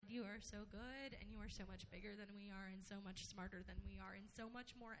are so good, and you are so much bigger than we are, and so much smarter than we are, and so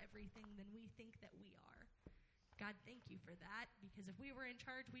much more everything than we think that we are. God, thank you for that, because if we were in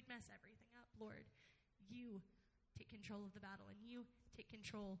charge, we'd mess everything up. Lord, you take control of the battle, and you take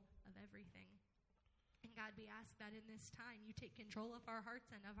control of everything. And God, we ask that in this time, you take control of our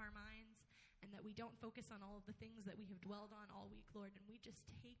hearts and of our minds, and that we don't focus on all of the things that we have dwelled on all week, Lord, and we just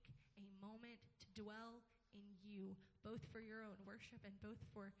take a moment to dwell in you, both for your own worship and both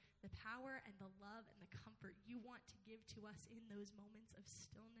for the power and the love and the comfort you want to give to us in those moments of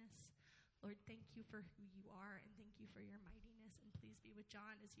stillness. Lord, thank you for who you are, and thank you for your mightiness, and please be with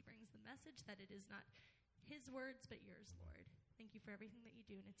John as he brings the message, that it is not his words but yours, Lord. Thank you for everything that you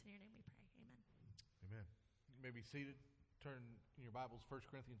do, and it's in your name we pray. Amen. Amen. You may be seated. Turn in your Bibles, 1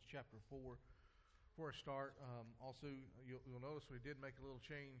 Corinthians chapter 4. For a start, also you'll notice we did make a little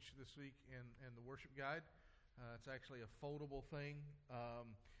change this week in the worship guide. It's actually a foldable thing.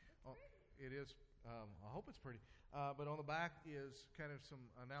 It is. I hope it's pretty. But on the back is kind of some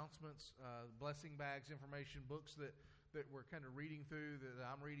announcements, blessing bags, information, books that we're kind of reading through, that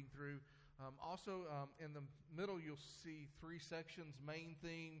I'm reading through. Also, in the middle, you'll see 3 sections: main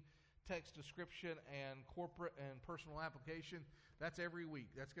theme, text description, and corporate and personal application. That's every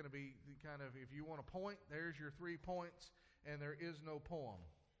week. That's going to be the kind of, if you want a point, there's your 3 points, and there is no poem.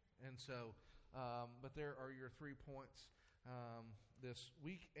 And so, but there are your 3 points this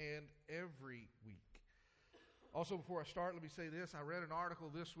week and every week. Also, before I start, let me say this. I read an article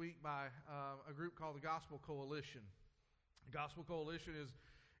this week by a group called the Gospel Coalition. The Gospel Coalition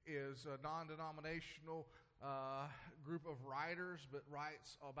is a non-denominational group of writers, but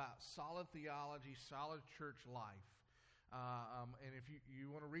writes about solid theology, solid church life. And if you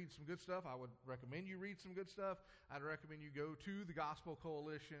want to read some good stuff, I would recommend you read some good stuff. I'd recommend you go to the Gospel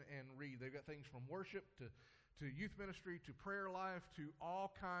Coalition and read. They've got things from worship to youth ministry to prayer life to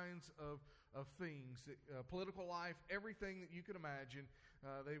all kinds of things, political life, everything that you can imagine.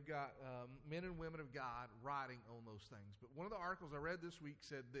 They've got men and women of God writing on those things. But one of the articles I read this week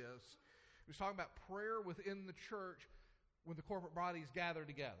said this. It was talking about prayer within the church when the corporate bodies gather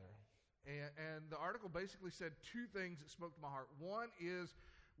together. And the article basically said 2 things that spoke to my heart. One is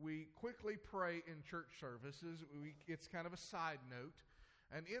we quickly pray in church services. It's kind of a side note.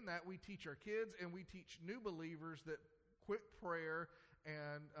 And in that, we teach our kids and we teach new believers that quick prayer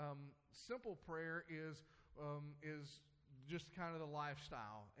and simple prayer is just kind of the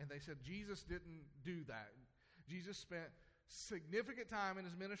lifestyle. And they said Jesus didn't do that. Jesus spent significant time in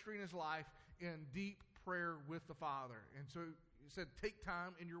his ministry and his life in deep prayer with the Father. And so he said, take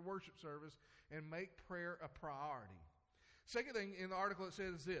time in your worship service and make prayer a priority. Second thing in the article it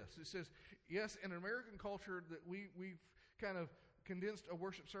says this. It says, yes, in American culture that we've kind of condensed a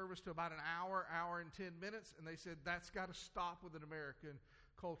worship service to about an hour and 10 minutes, and they said that's got to stop with an American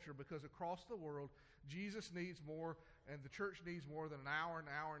culture, because across the world, Jesus needs more, and the church needs more than an hour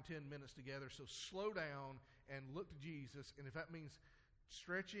and 10 minutes together. So slow down and look to Jesus, and if that means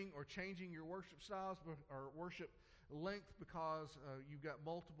stretching or changing your worship styles or worship length because you've got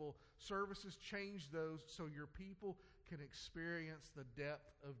multiple services, change those so your people can experience the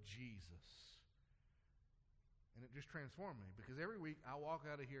depth of Jesus. And it just transformed me, because every week I walk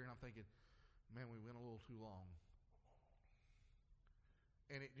out of here and I'm thinking, man, we went a little too long.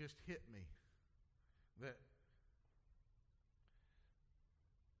 And it just hit me that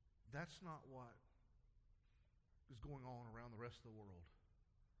that's not what is going on around the rest of the world.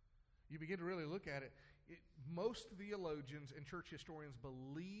 You begin to really look at it. Most theologians and church historians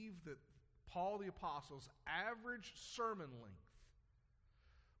believe that Paul the Apostle's average sermon length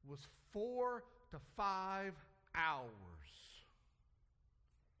was 4 to 5 hours.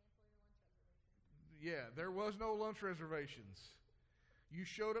 Yeah, there was no lunch reservations. You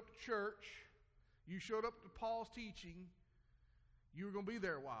showed up to church, you showed up to Paul's teaching, you were going to be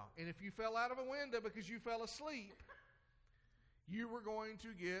there a while. And if you fell out of a window because you fell asleep, you were going to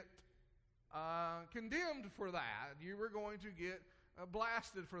get condemned for that. You were going to get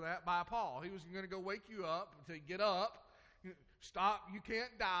blasted for that by Paul. He was going to go wake you up and say, get up, stop, you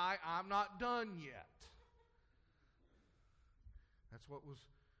can't die, I'm not done yet. That's what was,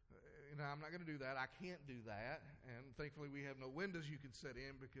 I'm not going to do that. I can't do that. And thankfully we have no windows you can sit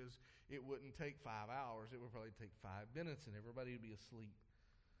in, because it wouldn't take 5 hours. It would probably take 5 minutes and everybody would be asleep.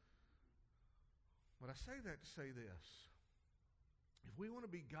 But I say that to say this. If we want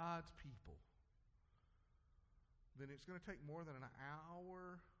to be God's people, then it's going to take more than an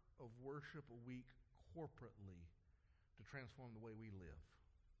hour of worship a week corporately to transform the way we live.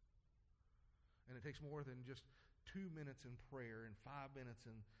 And it takes more than just 2 minutes in prayer and 5 minutes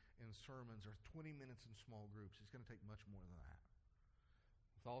in sermons or 20 minutes in small groups. It's going to take much more than that.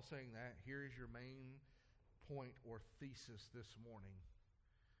 With all saying that, here is your main point or thesis this morning.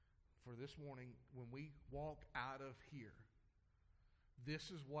 For this morning, when we walk out of here,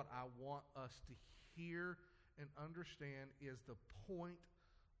 this is what I want us to hear and understand is the point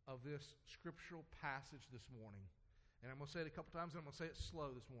of this scriptural passage this morning. And I'm going to say it a couple times, and I'm going to say it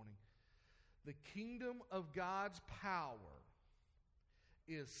slow this morning. The kingdom of God's power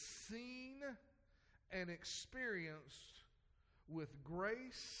is seen and experienced with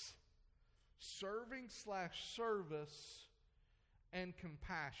grace, serving/service, and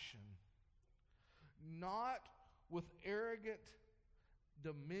compassion, not with arrogant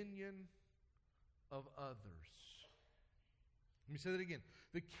dominion of others. Let me say that again.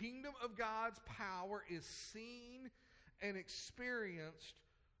 The kingdom of God's power is seen and experienced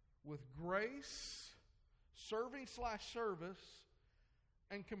with grace, serving/service,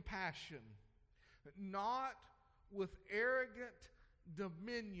 and compassion, not with arrogant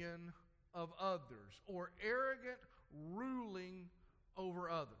dominion of others or arrogant ruling over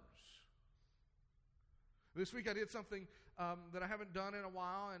others. This week I did something that I haven't done in a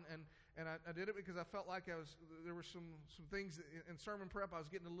while, and I did it because I felt like there were some things in sermon prep I was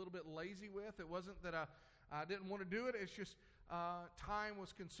getting a little bit lazy with. It wasn't that I didn't want to do it. It's just time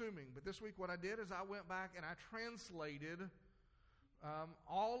was consuming. But this week what I did is I went back and I translated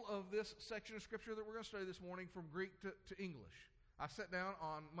all of this section of Scripture that we're going to study this morning from Greek to English. I sat down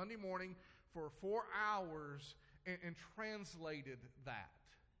on Monday morning for 4 hours and translated that.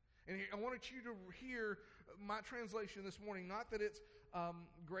 And I wanted you to hear my translation this morning. Not that it's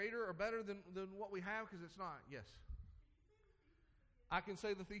greater or better than what we have, because it's not. Yes. I can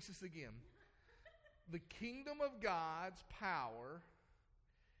say the thesis again. The kingdom of God's power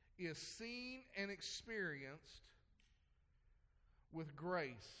is seen and experienced with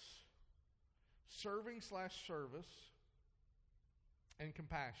grace, serving/service, and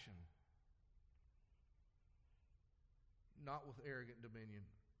compassion, not with arrogant dominion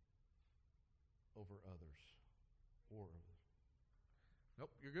over others or others.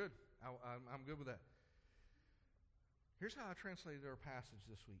 Nope, you're good. I'm good with that. Here's how I translated our passage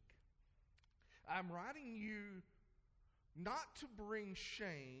this week. I'm writing you not to bring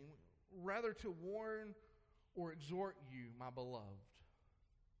shame, rather to warn or exhort you, my beloved.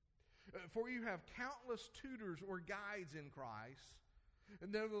 For you have countless tutors or guides in Christ,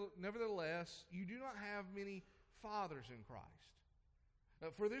 and nevertheless, you do not have many fathers in Christ.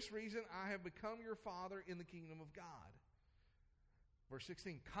 For this reason, I have become your father in the kingdom of God. Verse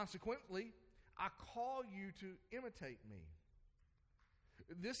 16, consequently, I call you to imitate me.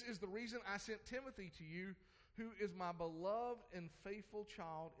 This is the reason I sent Timothy to you, who is my beloved and faithful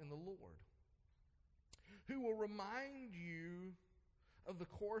child in the Lord, who will remind you of the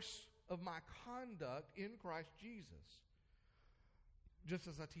course of my conduct in Christ Jesus, just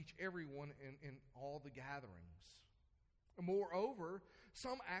as I teach everyone in all the gatherings. Moreover,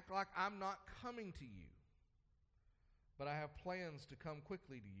 some act like I'm not coming to you, but I have plans to come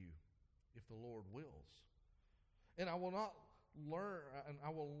quickly to you, if the Lord wills. And I will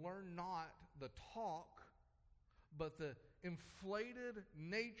learn not the talk, but the inflated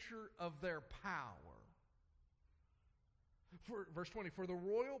nature of their power. For verse 20, for the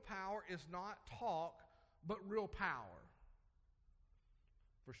royal power is not talk, but real power.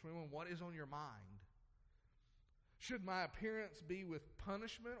 Verse 21, what is on your mind? Should my appearance be with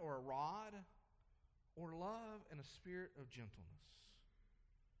punishment or a rod, or love and a spirit of gentleness?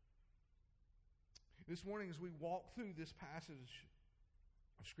 This morning, as we walk through this passage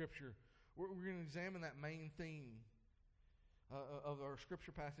of Scripture, we're going to examine that main theme of our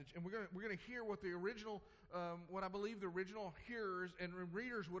Scripture passage, and we're going to hear what the original, what I believe the original hearers and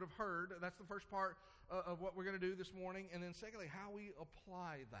readers would have heard. That's the first part of what we're going to do this morning, and then secondly, how we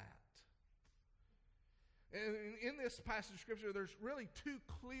apply that. And in this passage of Scripture, there's really two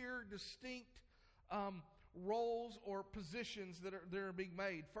clear, distinct roles or positions that are being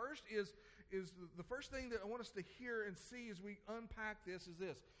made. First is the first thing that I want us to hear and see as we unpack this is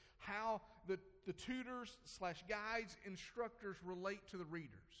this: how the tutors / guides, instructors relate to the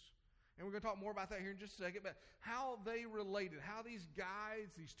readers. And we're going to talk more about that here in just a second, but how they related, how these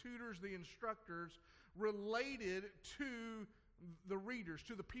guides, these tutors, the instructors related to the readers,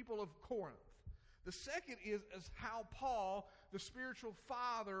 to the people of Corinth. The second is how Paul, the spiritual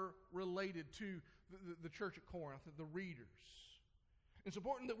father, related to the church at Corinth, the readers. It's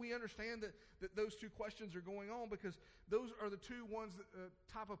important that we understand that those two questions are going on, because those are the two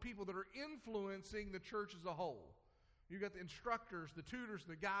type of people that are influencing the church as a whole. You've got the instructors, the tutors,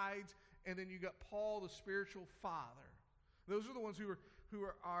 the guides, and then you've got Paul, the spiritual father. Those are the ones who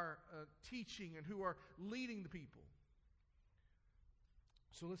are teaching and who are leading the people.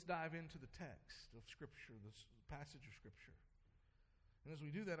 So let's dive into the text of Scripture, this passage of Scripture. And as we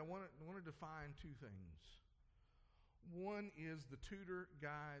do that, I want to define two things. One is the tutor,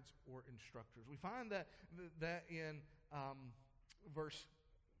 guides, or instructors. We find that in verse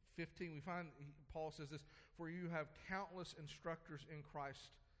 15. We find Paul says this, "For you have countless instructors in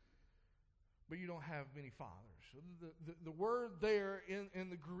Christ, but you don't have many fathers." So the word there in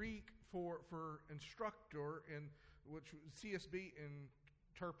the Greek for instructor, in which CSB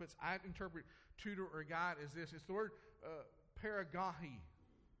interprets, I interpret tutor or guide as this. It's the word paragahi.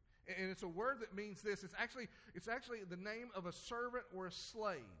 And it's a word that means this. It's actually the name of a servant or a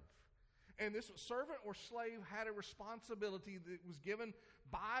slave. And this servant or slave had a responsibility that was given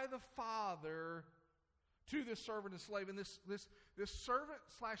by the father to this servant and slave. And this servant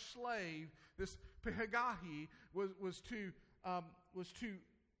 / slave, this pehagahi, was to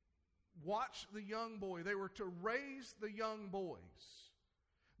watch the young boy. They were to raise the young boys.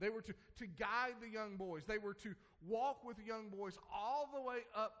 They were to guide the young boys. They were to walk with the young boys all the way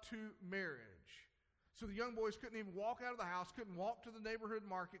up to marriage. So the young boys couldn't even walk out of the house, couldn't walk to the neighborhood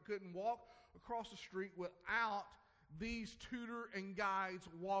market, couldn't walk across the street without these tutor and guides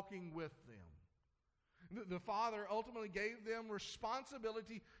walking with them. The father ultimately gave them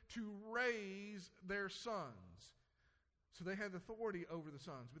responsibility to raise their sons. So they had authority over the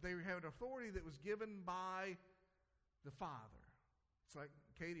sons, but they had authority that was given by the father. It's like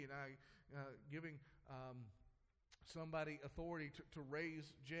Katie and I giving somebody authority to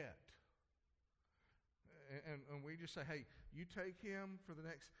raise Jet. And we just say, hey, you take him for the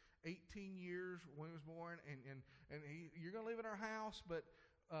next 18 years when he was born, and you're going to live in our house, but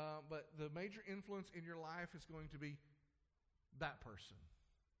the major influence in your life is going to be that person,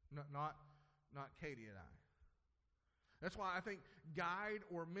 not Katie and I. That's why I think guide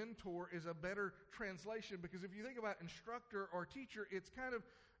or mentor is a better translation, because if you think about instructor or teacher, it's kind of,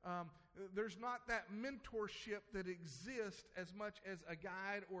 there's not that mentorship that exists as much as a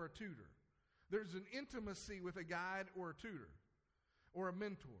guide or a tutor. There's an intimacy with a guide or a tutor or a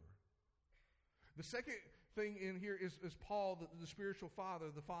mentor. The second thing in here is Paul, the spiritual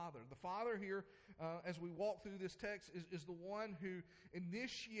father, the father. The father here, as we walk through this text, is the one who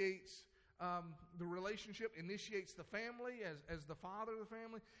initiates the relationship, initiates the family as the father of the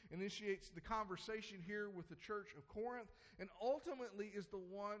family, initiates the conversation here with the church of Corinth, and ultimately is the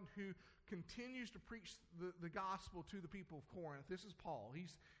one who continues to preach the gospel to the people of Corinth. This is Paul.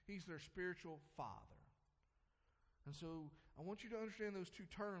 He's their spiritual father. And so I want you to understand those two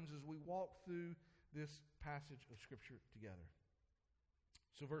terms as we walk through this passage of Scripture together.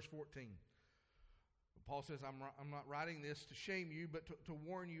 So verse 14. Paul says, I'm not writing this to shame you, but to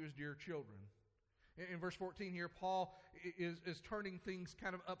warn you as dear children. In verse 14 here, Paul is turning things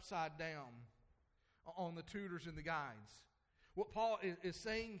kind of upside down on the tutors and the guides. What Paul is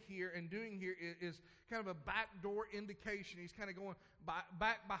saying here and doing here is kind of a backdoor indication. He's kind of going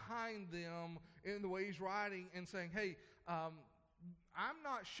back behind them in the way he's writing and saying, hey, I'm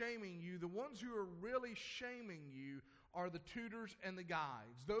not shaming you. The ones who are really shaming you are the tutors and the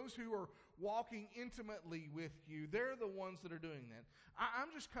guides. Those who are walking intimately with you, they're the ones that are doing that.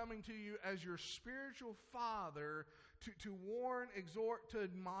 I'm just coming to you as your spiritual father to warn, exhort, to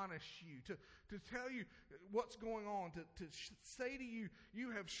admonish you, to tell you what's going on, to say to you,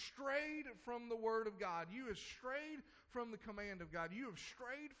 you have strayed from the Word of God. You have strayed from the command of God. You have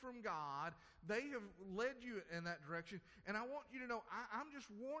strayed from God. They have led you in that direction. And I want you to know, I'm just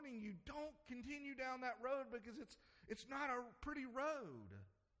warning you, don't continue down that road, because it's not a pretty road.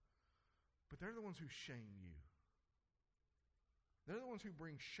 But they're the ones who shame you. They're the ones who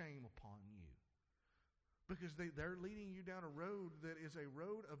bring shame upon you. Because they're leading you down a road that is a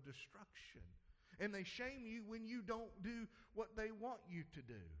road of destruction. And they shame you when you don't do what they want you to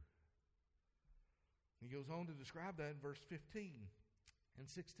do. He goes on to describe that in verse 15 and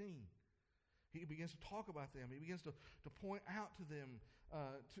 16. He begins to talk about them. He begins to point out to them,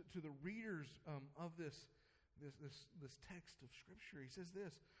 to the readers of this text of Scripture. He says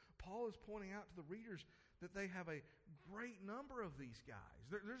this, Paul is pointing out to the readers that they have a great number of these guys.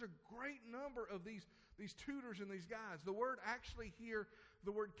 There's a great number of these tutors and these guys. The word actually here,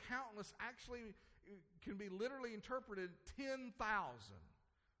 the word countless, actually can be literally interpreted 10,000.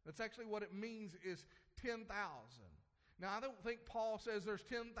 That's actually what it means, is 10,000. Now, I don't think Paul says there's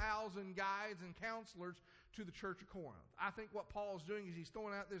 10,000 guides and counselors to the church of Corinth. I think what Paul's doing is he's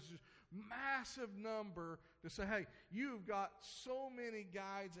throwing out this massive number to say, hey, you've got so many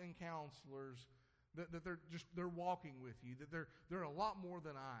guides and counselors that they're walking with you, that they're a lot more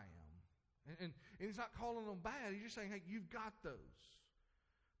than I am. And he's not calling them bad. He's just saying, hey, you've got those.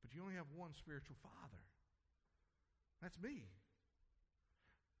 But you only have one spiritual father. That's me.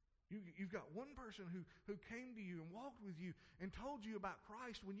 You've got one person who came to you and walked with you and told you about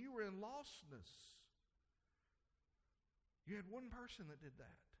Christ when you were in lostness. You had one person that did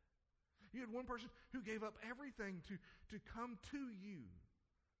that. You had one person who gave up everything to come to you.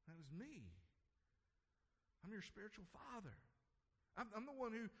 That was me. I'm your spiritual father. I'm the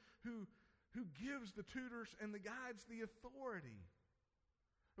one who gives the tutors and the guides the authority.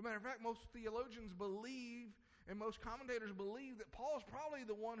 As a matter of fact, most theologians believe and most commentators believe that Paul is probably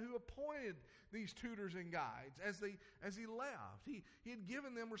the one who appointed these tutors and guides as he left. He had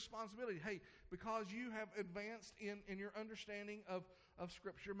given them responsibility. Hey, because you have advanced in your understanding of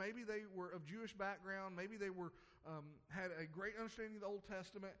Scripture, maybe they were of Jewish background, maybe they were had a great understanding of the Old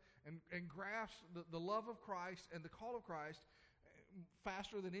Testament and grasped the love of Christ and the call of Christ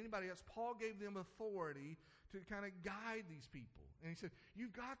faster than anybody else. Paul gave them authority to kind of guide these people. And he said,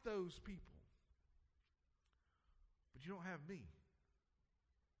 you've got those people. But you don't have me.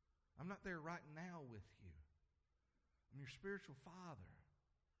 I'm not there right now with you. I'm your spiritual father.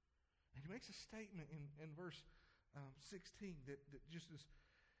 And he makes a statement in verse 16 that just is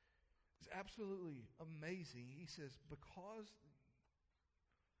absolutely amazing. He says, because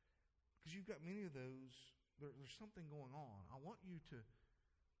you've got many of those, there's something going on. I want you to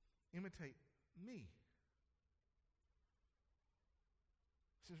imitate me.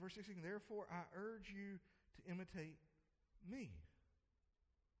 It says, verse 16, therefore I urge you to imitate me.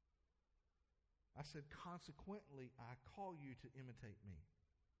 I said, consequently, I call you to imitate me.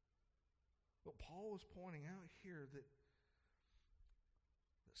 But Paul was pointing out here that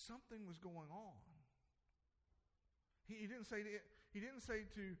something was going on. He didn't say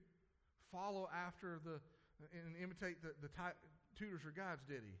to follow after and imitate the tutors or guides,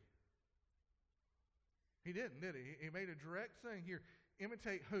 did he? He didn't, did he? He made a direct thing here.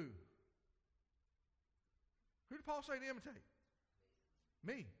 Imitate who? Who did Paul say to imitate?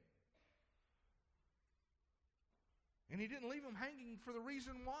 Me. And he didn't leave them hanging for the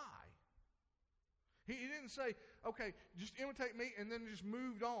reason why. He didn't say, okay, just imitate me, and then just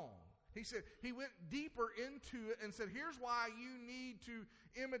moved on. He said, he went deeper into it and said, here's why you need to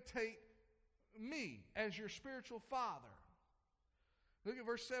imitate me as your spiritual father. Look at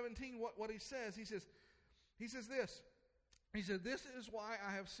verse 17, what he says. He says this. He said, this is why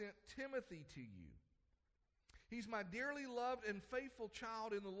I have sent Timothy to you. He's my dearly loved and faithful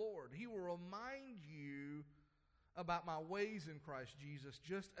child in the Lord. He will remind you about my ways in Christ Jesus,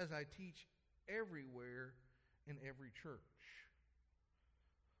 just as I teach everywhere in every church.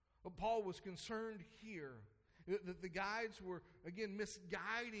 But Paul was concerned here that the guides were, again,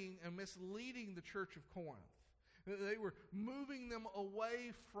 misguiding and misleading the church of Corinth. They were moving them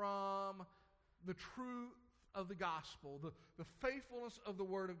away from the truth of the gospel, the faithfulness of the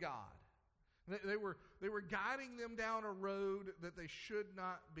Word of God. They were guiding them down a road that they should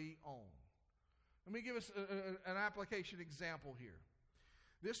not be on. Let me give us an application example here.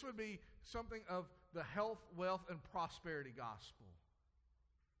 This would be something of the health, wealth, and prosperity gospel.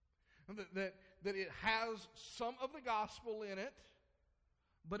 That it has some of the gospel in it,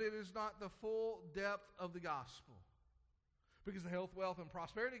 but it is not the full depth of the gospel. Because the health, wealth, and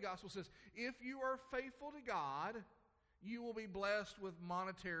prosperity gospel says, if you are faithful to God, you will be blessed with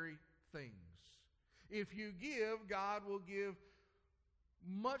monetary things. If you give, God will give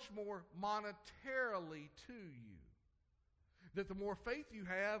much more monetarily to you. That the more faith you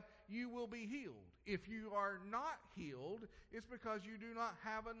have, you will be healed. If you are not healed, it's because you do not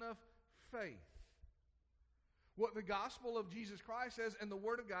have enough faith. What the gospel of Jesus Christ says and the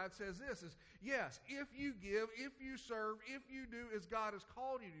Word of God says this is, yes, if you give, if you serve, if you do as God has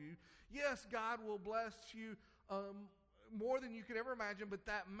called you to do, yes, God will bless you more than you could ever imagine, but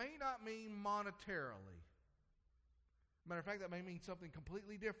that may not mean monetarily. Matter of fact, that may mean something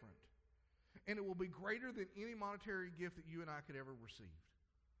completely different. And it will be greater than any monetary gift that you and I could ever receive.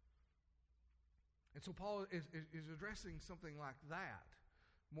 And so Paul is addressing something like that.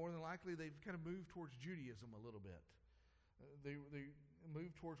 More than likely, they've kind of moved towards Judaism a little bit. They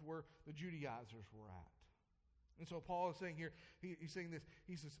moved towards where the Judaizers were at. And so Paul is saying here, he's saying this.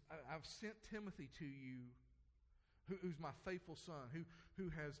 He says, I've sent Timothy to you, who's my faithful son, who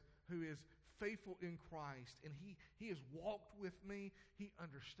is faithful in Christ, and he has walked with me. He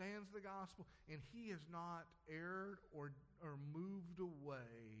understands the gospel, and he has not erred or moved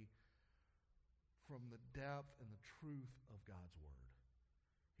away from the depth and the truth of God's word.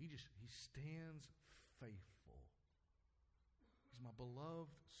 He stands faithful. He's my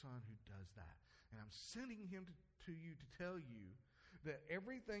beloved son who does that. And I'm sending him to you to tell you that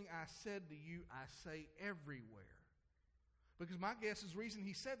everything I said to you, I say everywhere. Because my guess is the reason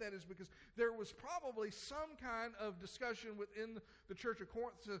he said that is because there was probably some kind of discussion within the church of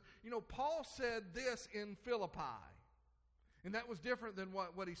Corinth. So, Paul said this in Philippi. And that was different than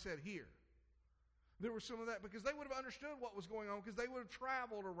what he said here. There was some of that because they would have understood what was going on because they would have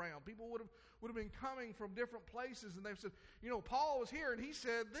traveled around. People would have been coming from different places and they've said, Paul was here and he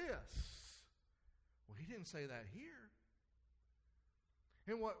said this. Well, he didn't say that here.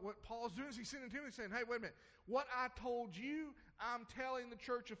 And what Paul's doing is he's sending Timothy saying, hey, wait a minute. What I told you, I'm telling the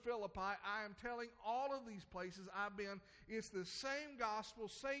church of Philippi. I am telling all of these places I've been. It's the same gospel,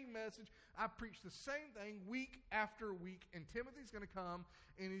 same message. I preach the same thing week after week. And Timothy's going to come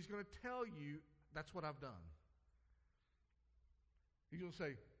and he's going to tell you that's what I've done. He's going to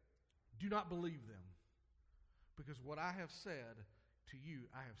say, do not believe them. Because what I have said to you,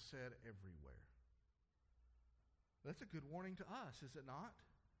 I have said everywhere. That's a good warning to us, is it not?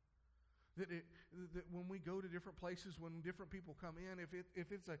 That when we go to different places, when different people come in, if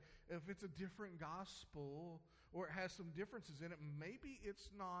it's a different gospel or it has some differences in it, maybe it's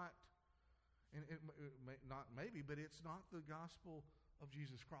not, and but it's not the gospel of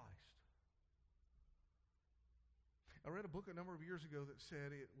Jesus Christ. I read a book a number of years ago that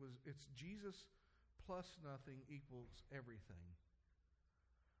said it's Jesus plus nothing equals everything.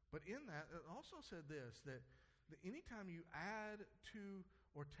 But in that, it also said this, that anytime you add to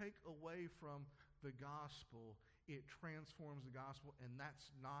or take away from the gospel, it transforms the gospel, and that's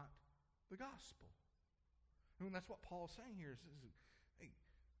not the gospel. I mean, that's what Paul's saying here. Hey,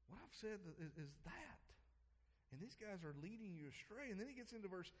 what I've said is that. And these guys are leading you astray. And then he gets into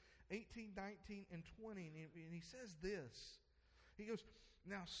verse 18, 19, and 20, and he says this. He goes,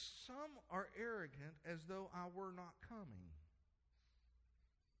 now some are arrogant as though I were not coming.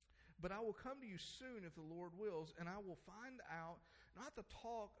 But I will come to you soon if the Lord wills, and I will find out not the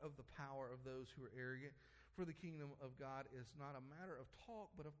talk of the power of those who are arrogant, for the kingdom of God is not a matter of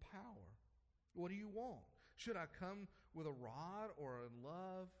talk, but of power. What do you want? Should I come with a rod or in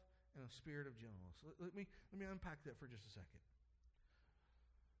love and a spirit of gentleness? Let me unpack that for just a second.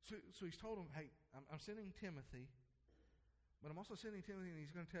 So he's told him, hey, I'm sending Timothy, but I'm also sending Timothy, and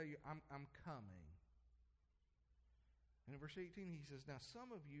he's going to tell you, I'm coming. And in verse 18, he says, now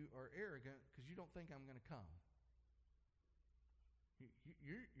some of you are arrogant because you don't think I'm going to come.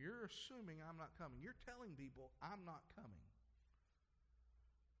 You're assuming I'm not coming. You're telling people I'm not coming.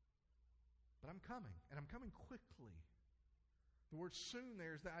 But I'm coming, and I'm coming quickly. The word soon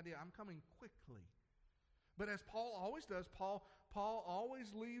there is the idea, I'm coming quickly. But as Paul always does, Paul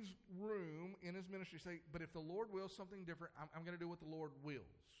always leaves room in his ministry to say, but if the Lord wills something different, I'm going to do what the Lord wills.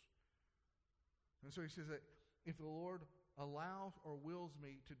 And so he says that if the Lord allows or wills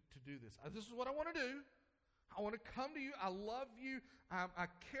me to do this. This is what I want to do. I want to come to you. I love you. I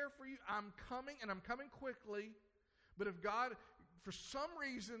care for you. I'm coming, and I'm coming quickly. But if God, for some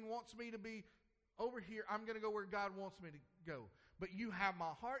reason, wants me to be over here, I'm going to go where God wants me to go. But you have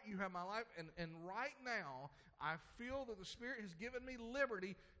my heart. You have my life. And right now, I feel that the Spirit has given me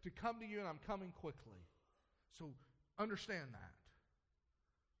liberty to come to you, and I'm coming quickly. So understand that.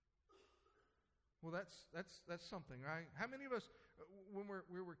 Well, that's something, right? How many of us, when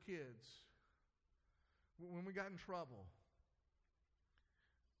we were kids, when we got in trouble,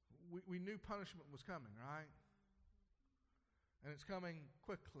 we knew punishment was coming, right? And it's coming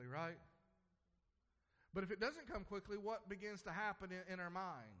quickly, right? But if it doesn't come quickly, what begins to happen in our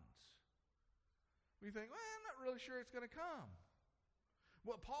minds? We think, well, I'm not really sure it's going to come.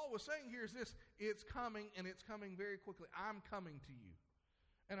 What Paul was saying here is this, it's coming, and it's coming very quickly. I'm coming to you.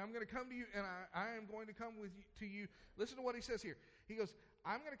 And I'm going to come to you, and I am going to come to you. Listen to what he says here. He goes,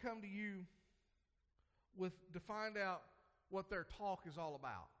 I'm going to come to you to find out what their talk is all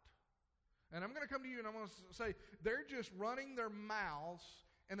about. And I'm going to come to you, and I'm going to say, they're just running their mouths,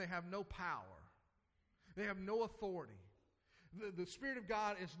 and they have no power. They have no authority. The Spirit of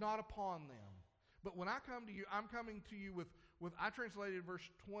God is not upon them. But when I come to you, I'm coming to you with I translated verse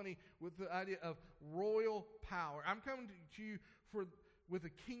 20 with the idea of royal power. I'm coming to you with the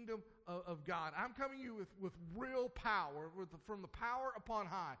kingdom of God. I'm coming to you with real power, from the power upon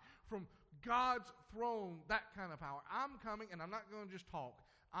high, from God's throne, that kind of power. I'm coming, and I'm not going to just talk.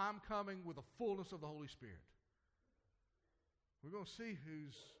 I'm coming with the fullness of the Holy Spirit. We're going to see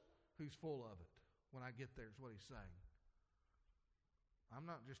who's full of it when I get there, is what he's saying. I'm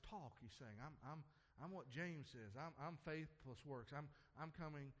not just talk, he's saying. I'm what James says. I'm faith plus works. I'm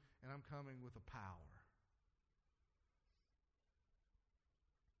coming, and I'm coming with the power.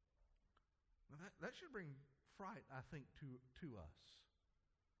 Now that should bring fright, I think, to us.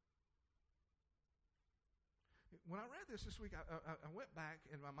 When I read this week, I went back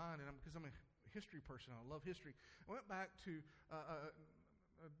in my mind, and because I'm a history person. I love history. I went back to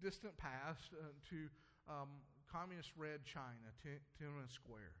a distant past to communist red China, Tiananmen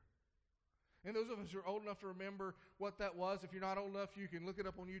Square. And those of us who are old enough to remember what that was, if you're not old enough, you can look it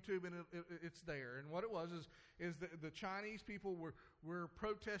up on YouTube, and it's there. And what it was is the Chinese people were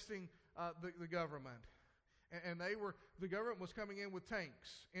protesting the government. And the government was coming in with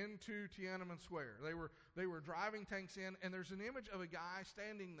tanks into Tiananmen Square. They were driving tanks in, and there's an image of a guy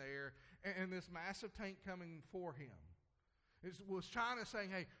standing there and this massive tank coming for him. It was China saying,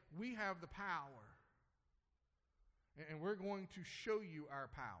 hey, we have the power, and we're going to show you our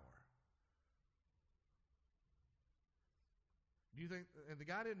power. Do you think, and the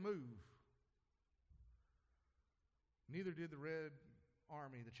guy didn't move. Neither did the Red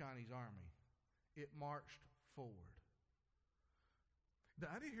Army, the Chinese army. It marched forward.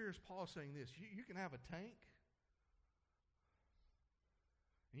 The idea here is Paul saying this: you can have a tank,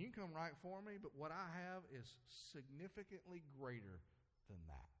 and you can come right for me, but what I have is significantly greater than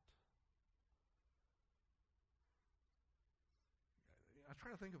that. I was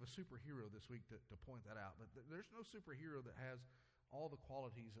trying to think of a superhero this week to point that out, but there's no superhero that has all the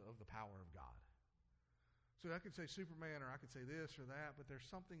qualities of the power of God. So I could say Superman, or I could say this or that, but there's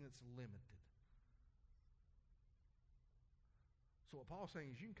something that's limited. So what Paul's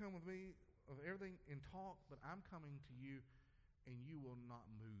saying is, you can come with me of everything in talk, but I'm coming to you, and you will not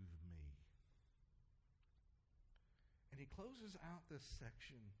move me. And he closes out this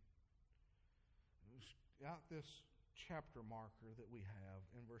section, out this chapter marker that we have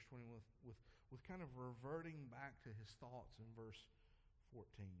in verse 20 with kind of reverting back to his thoughts in verse 14.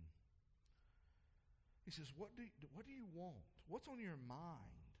 He says, what do you want? What's on your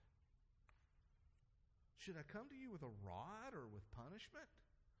mind? Should I come to you with a rod or with punishment?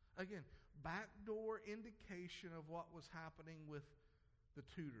 Again, backdoor indication of what was happening with the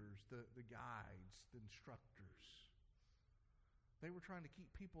tutors, the guides, the instructors. They were trying to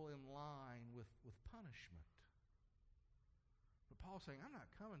keep people in line with punishment. But Paul's saying, I'm not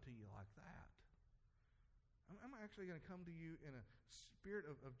coming to you like that. I'm actually going to come to you in a spirit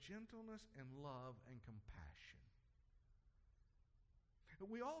of gentleness and love and compassion.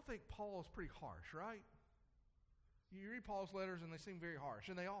 We all think Paul is pretty harsh, right? You read Paul's letters and they seem very harsh,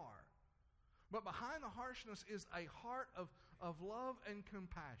 and they are. But behind the harshness is a heart of love and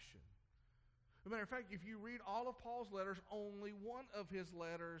compassion. As a matter of fact, if you read all of Paul's letters, only one of his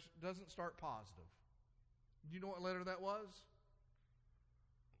letters doesn't start positive. Do you know what letter that was?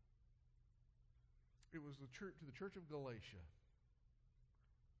 It was to the church of Galatia.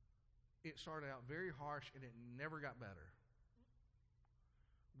 It started out very harsh, and it never got better.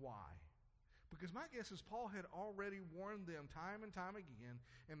 Why? Because my guess is Paul had already warned them time and time again,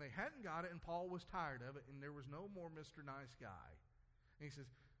 and they hadn't got it, and Paul was tired of it, and there was no more Mr. Nice Guy. And he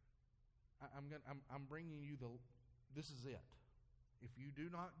says, I'm bringing you this is it. If you do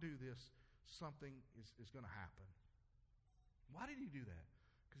not do this, something is going to happen. Why did he do that?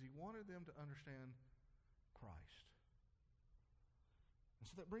 Because he wanted them to understand Christ. And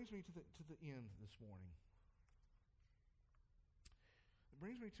so that brings me to the end this morning. It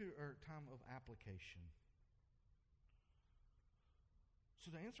brings me to our time of application. So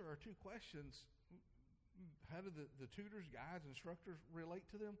to answer our two questions, how did the tutors, guides, instructors relate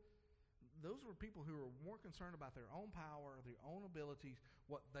to them? Those were people who were more concerned about their own power, their own abilities,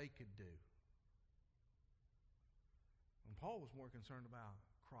 what they could do. And Paul was more concerned about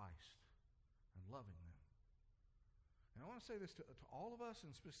Christ and loving them. And I want to say this to all of us,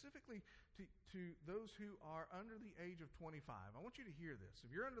 and specifically to those who are under the age of 25. I want you to hear this. If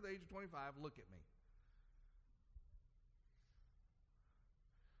you're under the age of 25, look at me.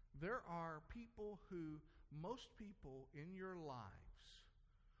 There are people who, most people in your lives,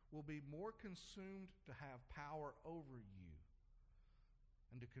 will be more consumed to have power over you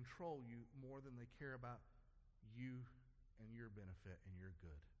and to control you more than they care about you and your benefit and your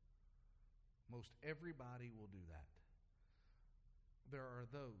good. Most everybody will do that. There are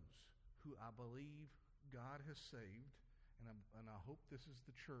those who I believe God has saved, and I hope this is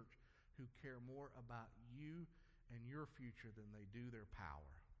the church, who care more about you and your future than they do their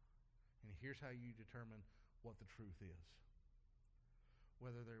power. And here's how you determine what the truth is.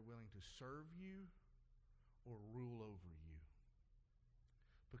 Whether they're willing to serve you or rule over you.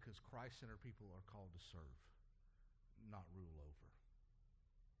 Because Christ-centered people are called to serve, not rule over.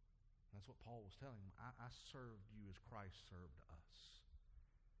 That's what Paul was telling them. I served you as Christ served us.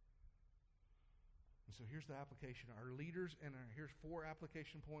 And so here's the application. Our leaders, here's 4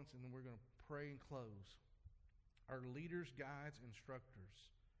 application points, and then we're going to pray and close. Our leaders, guides,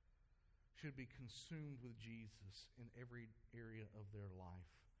 instructors should be consumed with Jesus in every area of their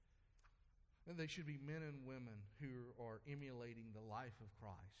life. And they should be men and women who are emulating the life of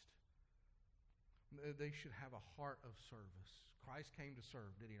Christ. They should have a heart of service. Christ came to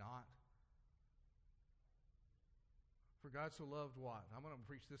serve, did he not? For God so loved what? I'm going to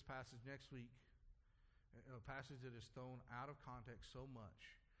preach this passage next week. A passage that is thrown out of context so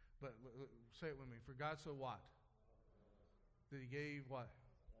much. But say it with me. For God so what? That he gave what?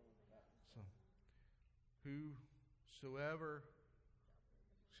 So, whosoever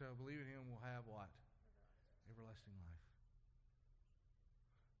shall believe in him will have what? Everlasting life.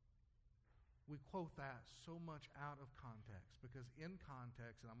 We quote that so much out of context because in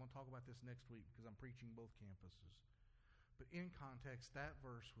context, and I'm going to talk about this next week because I'm preaching both campuses, but in context, that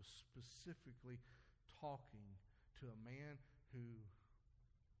verse was specifically talking to a man who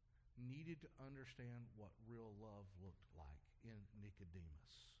needed to understand what real love looked like in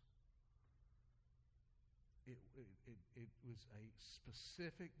Nicodemus. It was a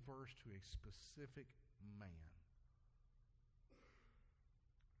specific verse to a specific man.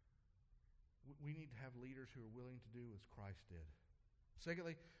 We need to have leaders who are willing to do as Christ did.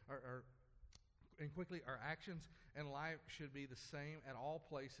 Secondly, our actions and life should be the same at all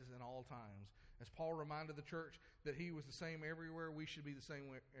places and all times. As Paul reminded the church that he was the same everywhere, we should be the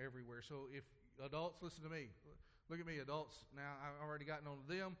same everywhere. So if adults, listen to me. Look at me, adults. Now I've already gotten on to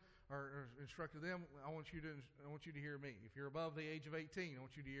them or instructed them. I want you to hear me. If you're above the age of 18, I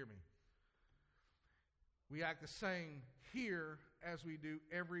want you to hear me. We act the same here as we do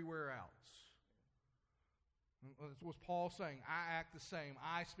everywhere else. That's what Paul's saying. I act the same.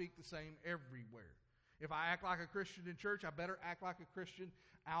 I speak the same everywhere. If I act like a Christian in church, I better act like a Christian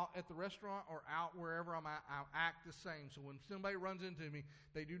out at the restaurant or out wherever I'm at. I'll act the same. So when somebody runs into me,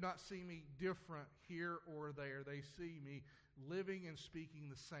 they do not see me different here or there. They see me living and speaking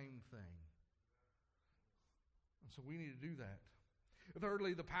the same thing. And so we need to do that.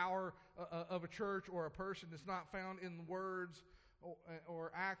 Thirdly, the power of a church or a person is not found in words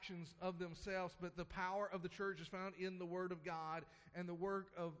or actions of themselves, but the power of the church is found in the Word of God and the work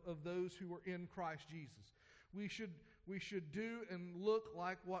of those who are in Christ Jesus. We should do and look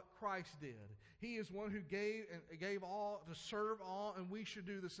like what Christ did. He is one who gave all to serve all, and we should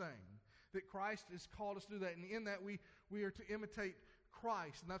do the same. That Christ has called us to do that, and in that we are to imitate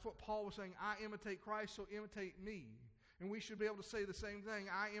Christ. And that's what Paul was saying. I imitate Christ, so imitate me. And we should be able to say the same thing.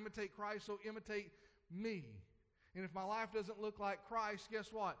 I imitate Christ, so imitate me. And if my life doesn't look like Christ,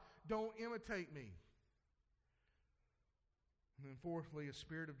 guess what? Don't imitate me. And then fourthly, a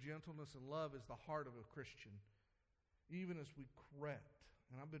spirit of gentleness and love is the heart of a Christian. Even as we correct.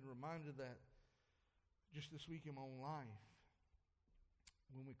 And I've been reminded of that just this week in my own life.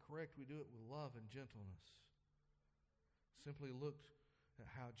 When we correct, we do it with love and gentleness. Simply looked at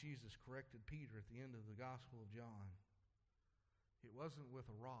how Jesus corrected Peter at the end of the Gospel of John. It wasn't with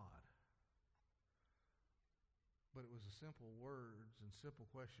a rod. But it was a simple words and simple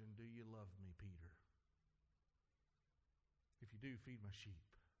question, do you love me, Peter? If you do, feed my sheep.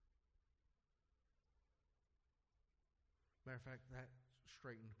 Matter of fact, that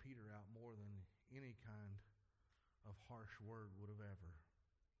straightened Peter out more than any kind of harsh word would have ever.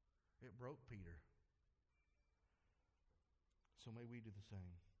 It broke Peter. So may we do the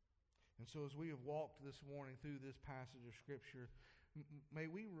same. And so as we have walked this morning through this passage of Scripture, may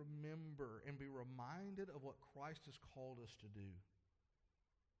we remember and be reminded of what Christ has called us to do.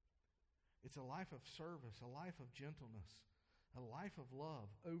 It's a life of service, a life of gentleness, a life of love.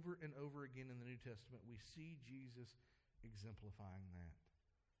 Over and over again in the New Testament, we see Jesus exemplifying that.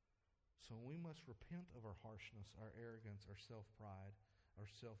 So we must repent of our harshness, our arrogance, our self-pride, our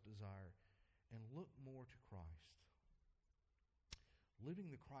self-desire, and look more to Christ.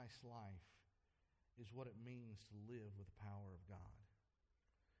 Living the Christ life is what it means to live with the power of God.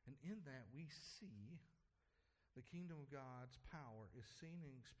 And in that we see the kingdom of God's power is seen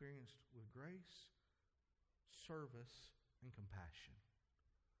and experienced with grace, service, and compassion.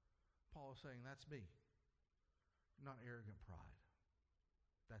 Paul is saying, that's me. Not arrogant pride.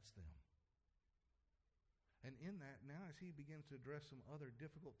 That's them. And in that, now as he begins to address some other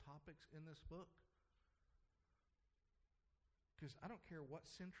difficult topics in this book, because I don't care what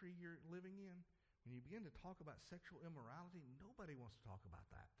century you're living in, when you begin to talk about sexual immorality, nobody wants to talk about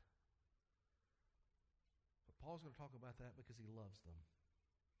that. But Paul's going to talk about that because he loves them.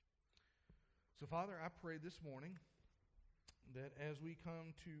 So, Father, I pray this morning that as we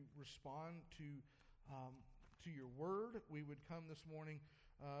come to respond to your word, we would come this morning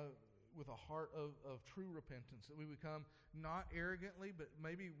with a heart of true repentance, that we would come not arrogantly, but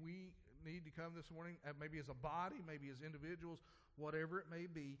maybe we need to come this morning, maybe as a body, maybe as individuals, whatever it may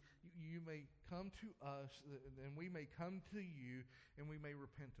be, you may come to us, and we may come to you, and we may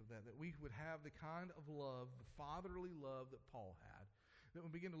repent of that. That we would have the kind of love, the fatherly love that Paul had. That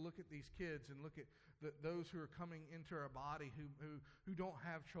we begin to look at these kids and look at those who are coming into our body who don't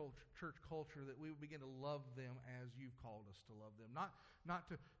have church culture, that we would begin to love them as you've called us to love them. Not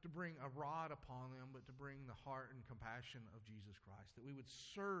to bring a rod upon them, but to bring the heart and compassion of Jesus Christ. That we would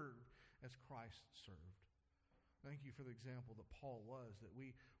serve as Christ served. Thank you for the example that Paul was, that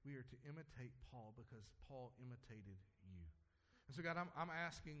we are to imitate Paul because Paul imitated you. And so, God, I'm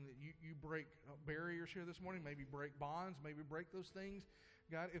asking that you break barriers here this morning, maybe break bonds, maybe break those things.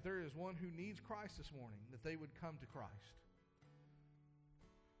 God, if there is one who needs Christ this morning, that they would come to Christ.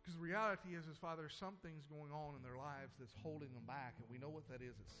 Because the reality is, Father, something's going on in their lives that's holding them back, and we know what that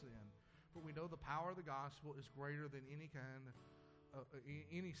is, it's sin. But we know the power of the gospel is greater than any kind of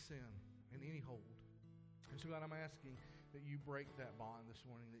any sin and any hold. And so, God, I'm asking that you break that bond this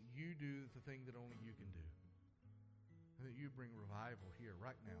morning, that you do the thing that only you can do. And that you bring revival here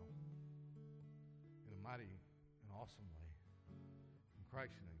right now in a mighty and awesome way. In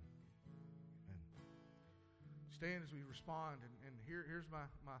Christ's name, amen. Stand as we respond, and here's my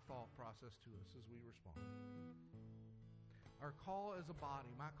thought process to us as we respond. Our call as a body,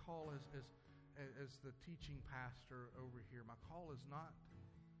 my call as the teaching pastor over here, my call is not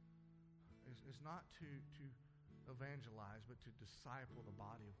to evangelize, but to disciple the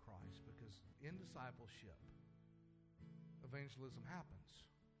body of Christ. Because in discipleship, evangelism happens.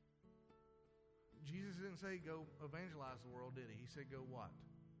 Jesus didn't say go evangelize the world, did he? He said go what?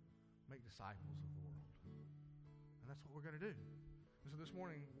 Make disciples of the world. And that's what we're going to do. And so this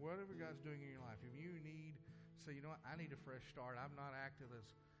morning, whatever God's doing in your life, if you need, say, you know what, I need a fresh start. I'm not active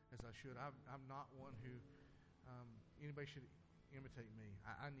as I should. I'm not one who anybody should imitate me.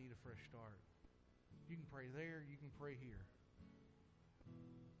 I need a fresh start. You can pray there. You can pray here.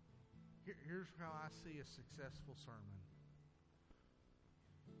 Here's how I see a successful sermon.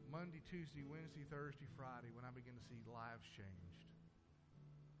 Monday, Tuesday, Wednesday, Thursday, Friday, when I begin to see lives changed.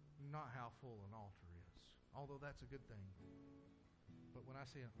 Not how full an altar is, although that's a good thing. But when I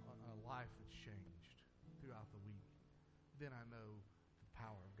see a life that's changed throughout the week, then I know the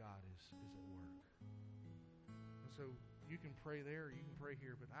power of God is at work. And so you can pray there, or you can pray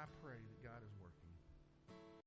here, but I pray that God is working.